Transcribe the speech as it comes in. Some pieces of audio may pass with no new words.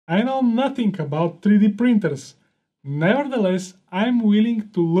I know nothing about 3D printers. Nevertheless, I'm willing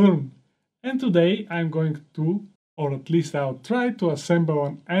to learn. And today I'm going to, or at least I'll try to assemble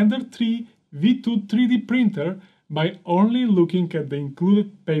an Ender3 V2 3D printer by only looking at the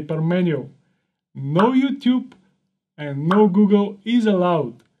included paper manual. No YouTube and no Google is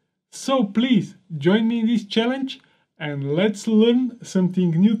allowed. So please join me in this challenge and let's learn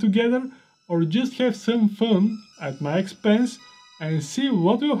something new together, or just have some fun at my expense and see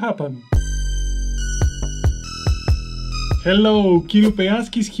what will happen. Hello,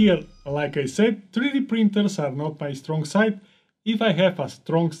 KPeyanski is here. Like I said, 3D printers are not my strong side, if I have a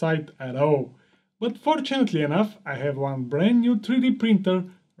strong side at all. But fortunately enough, I have one brand new 3D printer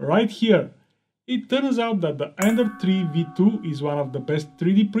right here. It turns out that the Ender3 V2 is one of the best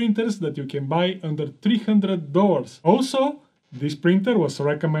 3D printers that you can buy under $300. Also, this printer was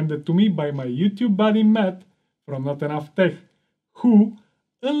recommended to me by my YouTube buddy Matt from Not Enough Tech, who,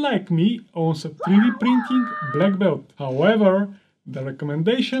 unlike me, owns a 3D printing black belt. However, the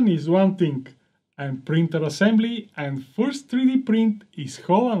recommendation is one thing, and printer assembly and first 3D print is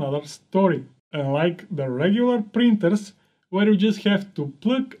whole another story. Unlike the regular printers, where you just have to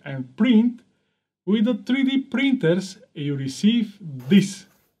plug and print, with the 3D printers you receive this.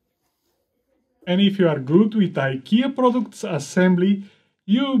 And if you are good with IKEA products assembly,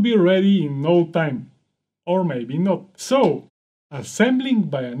 you'll be ready in no time. Or maybe not. So, assembling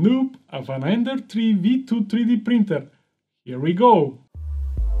by a noob of an Ender3 V2 3D printer. Here we go!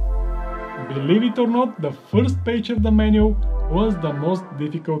 Believe it or not, the first page of the manual was the most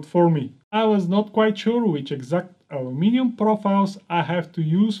difficult for me. I was not quite sure which exact aluminum profiles I have to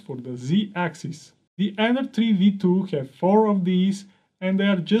use for the Z-axis. The Ender3 V2 have 4 of these and they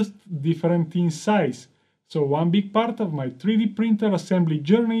are just different in size, so one big part of my 3D printer assembly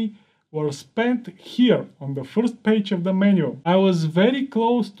journey was spent here on the first page of the manual. I was very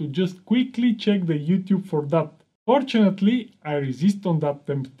close to just quickly check the YouTube for that. Fortunately, I resist on that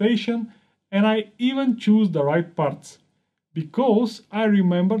temptation and I even choose the right parts, because I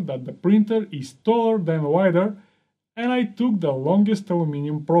remember that the printer is taller than wider and I took the longest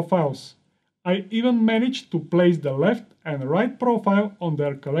aluminum profiles. I even managed to place the left and right profile on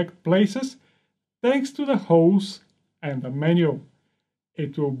their correct places thanks to the hose and the manual.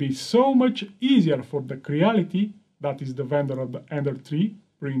 It will be so much easier for the Creality, that is the vendor of the Ender3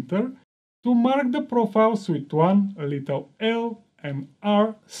 printer, to mark the profiles with one little L and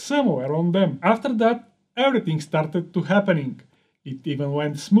R somewhere on them. After that, everything started to happening. It even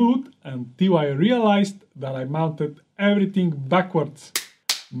went smooth until I realized that I mounted everything backwards.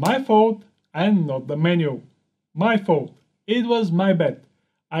 My fault, and not the manual. My fault. It was my bad.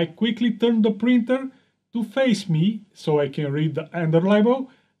 I quickly turned the printer to face me so I can read the Ender label,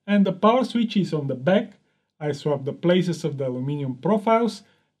 and the power switch is on the back. I swapped the places of the aluminum profiles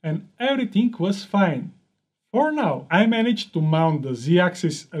and everything was fine. For now, I managed to mount the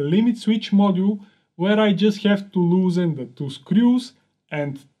Z-axis limit switch module, where I just have to loosen the 2 screws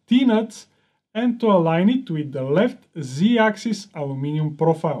and T-nuts and to align it with the left Z-axis aluminum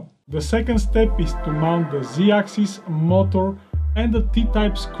profile. The second step is to mount the Z-axis motor and the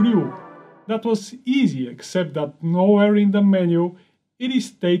T-type screw. That was easy, except that nowhere in the manual it is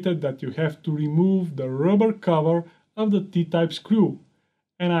stated that you have to remove the rubber cover of the T-type screw,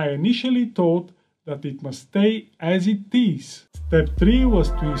 and I initially thought that it must stay as it is. Step 3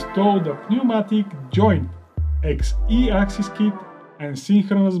 was to install the pneumatic joint, X-E-axis kit and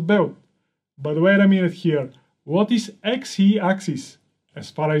synchronous belt. But wait a minute here, what is X-E-axis? As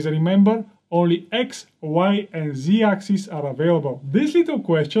far as I remember, only X, Y and Z axis are available. This little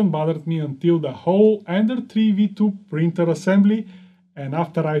question bothered me until the whole Ender3 V2 printer assembly, and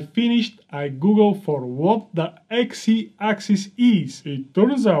after I finished, I googled for what the XE axis is. It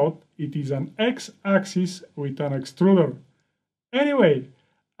turns out it is an X axis with an extruder. Anyway,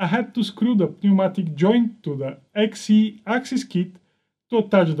 I had to screw the pneumatic joint to the XE axis kit to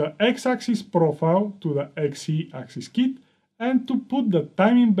attach the X axis profile to the XE axis kit and to put the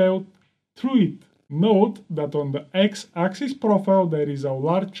timing belt through it. Note that on the X-axis profile there is a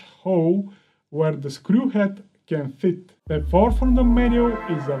large hole where the screw head can fit. Step 4 from the manual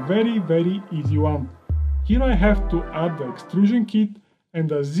is a very easy one. Here I have to add the extrusion kit and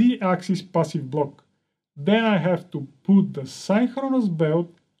the Z-axis passive block. Then I have to put the synchronous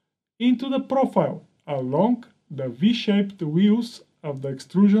belt into the profile along the V-shaped wheels of the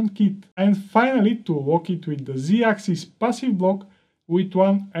extrusion kit, and finally to lock it with the Z-axis passive block with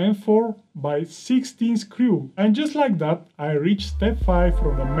one M4 by 16 screw. And just like that, I reach step 5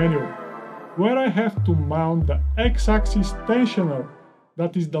 from the manual, where I have to mount the X-axis tensioner.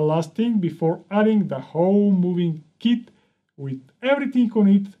 That is the last thing before adding the whole moving kit with everything on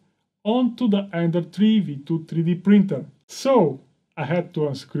it onto the Ender3 V2 3D printer. So I had to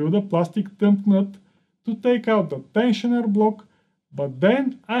unscrew the plastic thumb nut to take out the tensioner block, but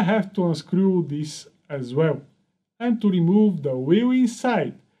then I have to unscrew this as well and to remove the wheel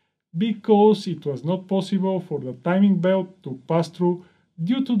inside, because it was not possible for the timing belt to pass through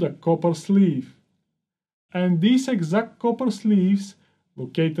due to the copper sleeve. And these exact copper sleeves,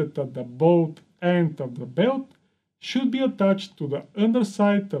 located at the both end of the belt, should be attached to the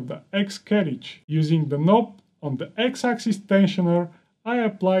underside of the X carriage. Using the knob on the X-axis tensioner, I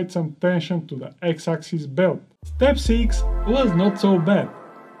applied some tension to the X-axis belt. Step 6 was not so bad.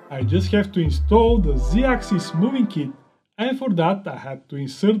 I just have to install the Z-axis moving kit, and for that I had to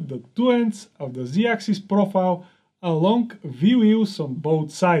insert the two ends of the Z-axis profile along V-wheels on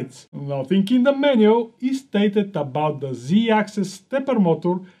both sides. Nothing in the manual is stated about the Z-axis stepper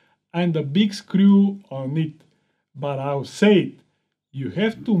motor and the big screw on it, but I'll say it. You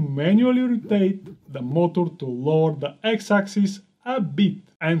have to manually rotate the motor to lower the X-axis a bit.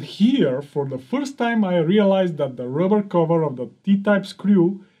 And here, for the first time, I realized that the rubber cover of the T-type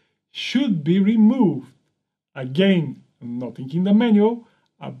screw should be removed. Again, nothing in the manual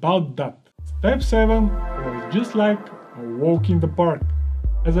about that. Step 7 was just like a walk in the park,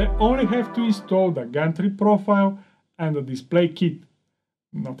 as I only have to install the gantry profile and the display kit.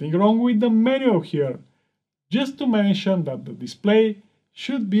 Nothing wrong with the manual here, just to mention that the display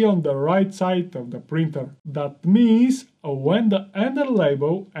should be on the right side of the printer. That means when the Ender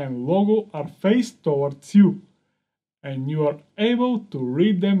label and logo are faced towards you, and you are able to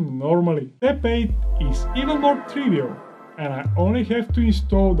read them normally. Step 8 is even more trivial, and I only have to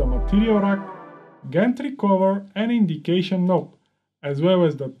install the material rack, gantry cover and indication knob, as well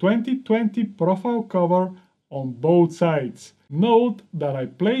as the 2020 profile cover on both sides. Note that I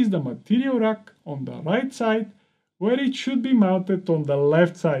placed the material rack on the right side where it should be mounted on the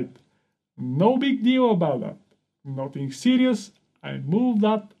left side. No big deal about that. Nothing serious, I moved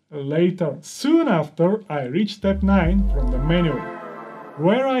that later. Soon after, I reached step 9 from the manual,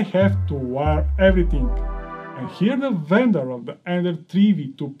 where I have to wire everything. And here the vendor of the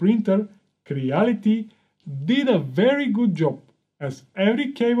Ender3 V2 printer, Creality, did a very good job, as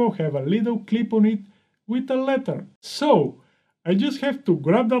every cable have a little clip on it with a letter. So I just have to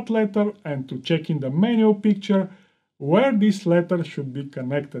grab that letter and to check in the manual picture where this letter should be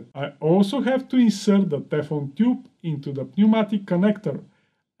connected. I also have to insert the Teflon tube into the pneumatic connector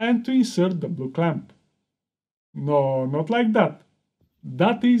and to insert the blue clamp. No, not like that.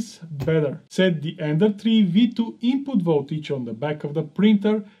 That is better. Set the Ender3 V2 input voltage on the back of the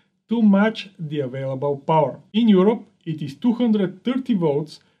printer to match the available power. In Europe, it is 230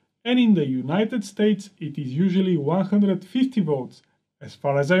 volts, and in the United States, it is usually 150 volts, as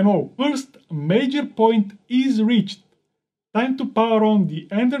far as I know. First major point is reached. Time to power on the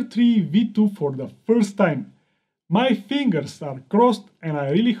Ender3 V2 for the first time. My fingers are crossed and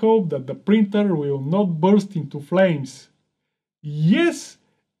I really hope that the printer will not burst into flames. Yes,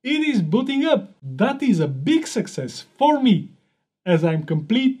 it is booting up. That is a big success for me, as I'm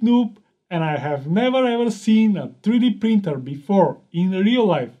complete noob and I have never ever seen a 3D printer before in real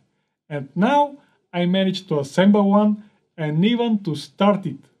life. And now I managed to assemble one and even to start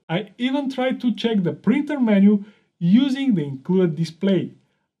it. I even tried to check the printer menu using the included display,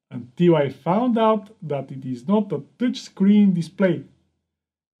 until I found out that it is not a touchscreen display.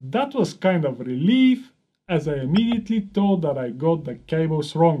 That was kind of relief, as I immediately thought that I got the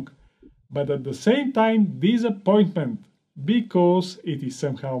cables wrong, but at the same time disappointment, because it is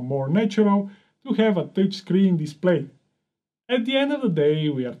somehow more natural to have a touchscreen display. At the end of the day,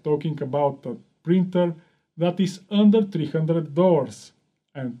 we are talking about a printer that is under $300.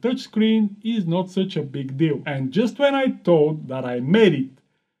 And touchscreen is not such a big deal. And just when I thought that I made it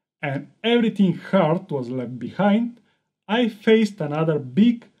and everything hard was left behind, I faced another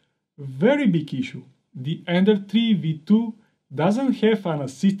big, very big issue. The Ender3 V2 doesn't have an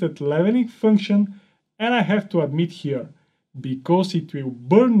assisted leveling function, and I have to admit here, because it will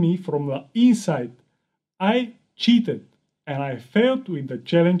burn me from the inside, I cheated and I failed with the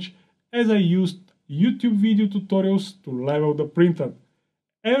challenge, as I used YouTube video tutorials to level the printer.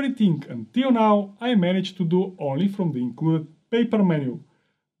 Everything until now I managed to do only from the included paper menu,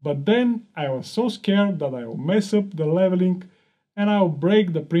 but then I was so scared that I will mess up the leveling and I'll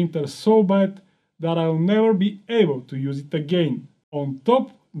break the printer so bad that I'll never be able to use it again. On top,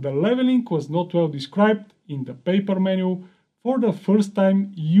 the leveling was not well described in the paper menu for the first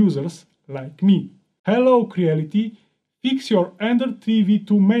time users like me. Hello Creality, fix your Ender3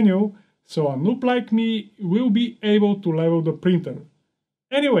 V2 menu so a noob like me will be able to level the printer.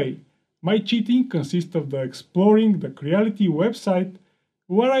 Anyway, my cheating consists of exploring the Creality website,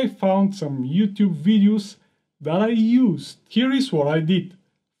 where I found some YouTube videos that I used. Here is what I did.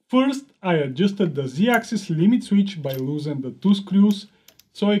 First, I adjusted the Z-axis limit switch by loosening the two screws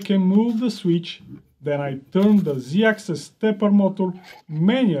so I can move the switch. Then I turned the Z-axis stepper motor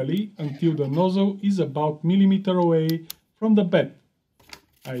manually until the nozzle is about millimeter away from the bed.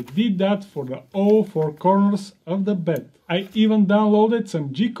 I did that for all four corners of the bed. I even downloaded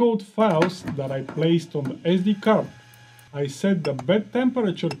some G-code files that I placed on the SD card. I set the bed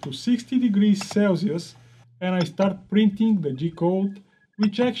temperature to 60 degrees Celsius and I start printing the G-code,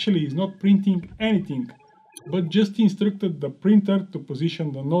 which actually is not printing anything, but just instructed the printer to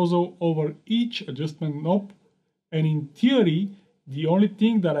position the nozzle over each adjustment knob, and in theory, the only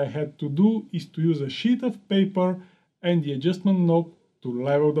thing that I had to do is to use a sheet of paper and the adjustment knob to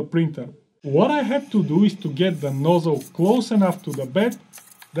level the printer. What I had to do is to get the nozzle close enough to the bed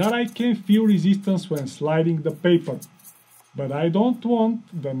that I can feel resistance when sliding the paper. But I don't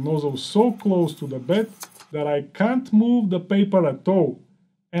want the nozzle so close to the bed that I can't move the paper at all.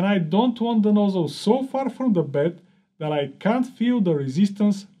 And I don't want the nozzle so far from the bed that I can't feel the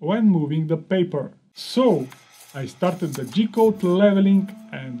resistance when moving the paper. So I started the G-code leveling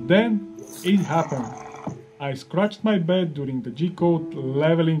and then it happened. I scratched my bed during the G-code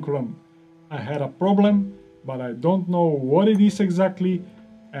leveling run. I had a problem, but I don't know what it is exactly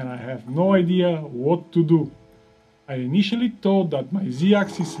and I have no idea what to do. I initially thought that my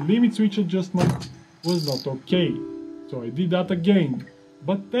Z-axis limit switch adjustment was not okay, so I did that again,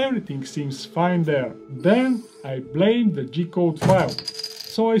 but everything seems fine there. Then I blamed the G-code file,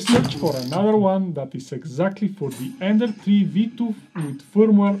 so I searched for another one that is exactly for the Ender3 V2 with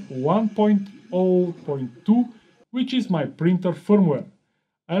firmware 1.0.2, which is my printer firmware.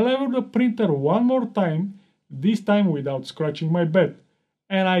 I leveled the printer one more time, this time without scratching my bed,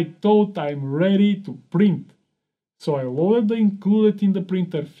 and I thought I'm ready to print. So I loaded the included in the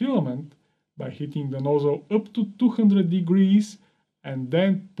printer filament by heating the nozzle up to 200 degrees and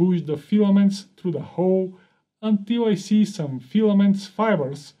then push the filaments through the hole until I see some filaments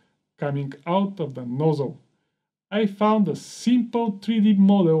fibers coming out of the nozzle. I found a simple 3D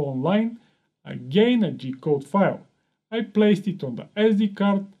model online, again a G-code file. I placed it on the SD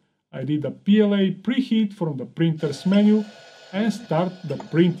card, I did a PLA preheat from the printer's menu and start the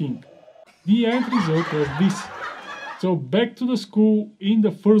printing. The end result was this. So back to the school in the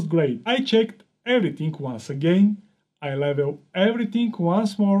first grade. I checked everything once again, I level everything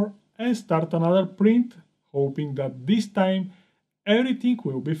once more and start another print, hoping that this time everything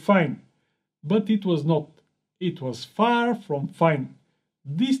will be fine. But it was not. It was far from fine.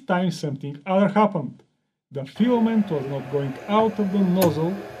 This time something other happened. The filament was not going out of the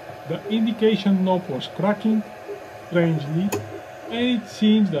nozzle, the indication knob was cracking, strangely, and it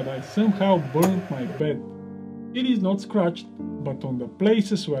seems that I somehow burned my bed. It is not scratched, but on the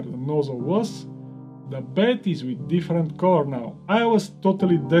places where the nozzle was, the bed is with different color now. I was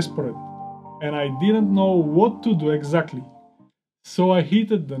totally desperate, and I didn't know what to do exactly. So I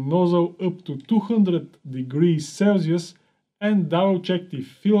heated the nozzle up to 200 degrees Celsius and double checked if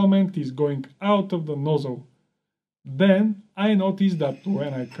filament is going out of the nozzle. Then I noticed that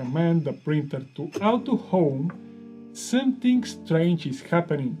when I command the printer to auto home, something strange is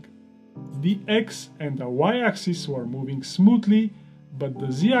happening. The X and the Y axis were moving smoothly, but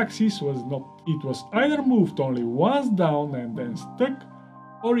the Z axis was not. It was either moved only once down and then stuck,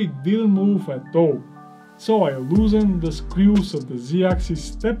 or it didn't move at all. So I loosened the screws of the Z axis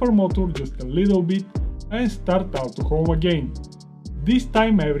stepper motor just a little bit and start auto home again. This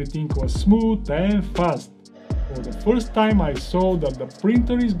time everything was smooth and fast. For the first time I saw that the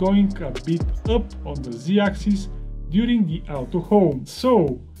printer is going a bit up on the Z axis during the auto home.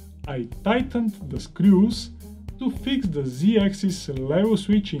 So I tightened the screws to fix the Z-axis level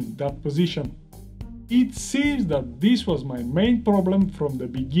switch in that position. It seems that this was my main problem from the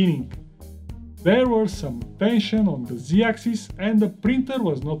beginning. There was some tension on the Z-axis and the printer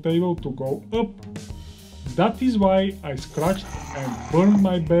was not able to go up. That is why I scratched and burned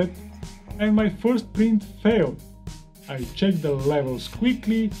my bed and my first print failed. I checked the levels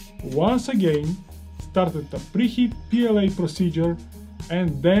quickly once again, started the preheat PLA procedure,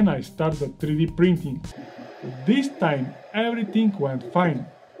 and then I started 3D printing. This time everything went fine.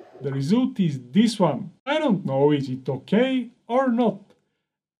 The result is this one. I don't know is it okay or not,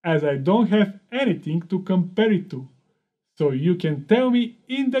 as I don't have anything to compare it to. So you can tell me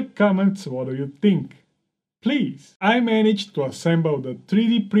in the comments what do you think. Please! I managed to assemble the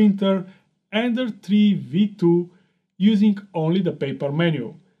 3D printer Ender3 V2 using only the paper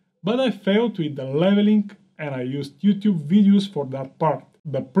manual, but I failed with the leveling and I used YouTube videos for that part.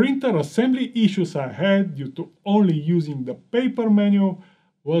 The printer assembly issues I had due to only using the paper manual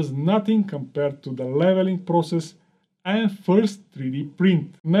was nothing compared to the leveling process and first 3D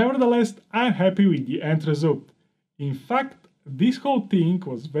print. Nevertheless, I'm happy with the end result. In fact, this whole thing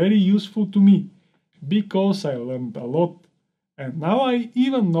was very useful to me, because I learned a lot, and now I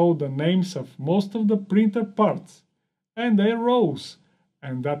even know the names of most of the printer parts and their rows,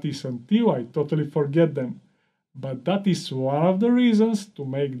 and that is until I totally forget them. But that is one of the reasons to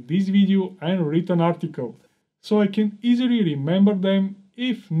make this video and written article, so I can easily remember them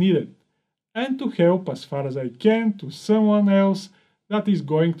if needed, and to help as far as I can to someone else that is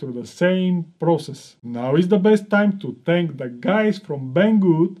going through the same process. Now is the best time to thank the guys from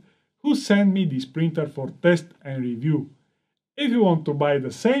Banggood who sent me this printer for test and review. If you want to buy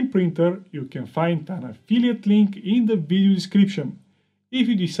the same printer, you can find an affiliate link in the video description. If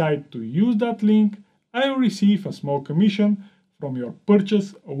you decide to use that link, I will receive a small commission from your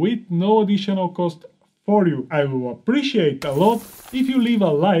purchase with no additional cost for you. I will appreciate a lot if you leave a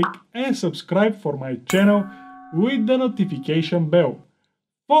like and subscribe for my channel with the notification bell.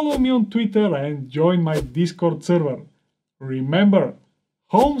 Follow me on Twitter and join my Discord server. Remember,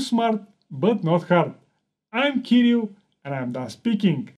 home smart but not hard. I'm Kirill and I'm done speaking.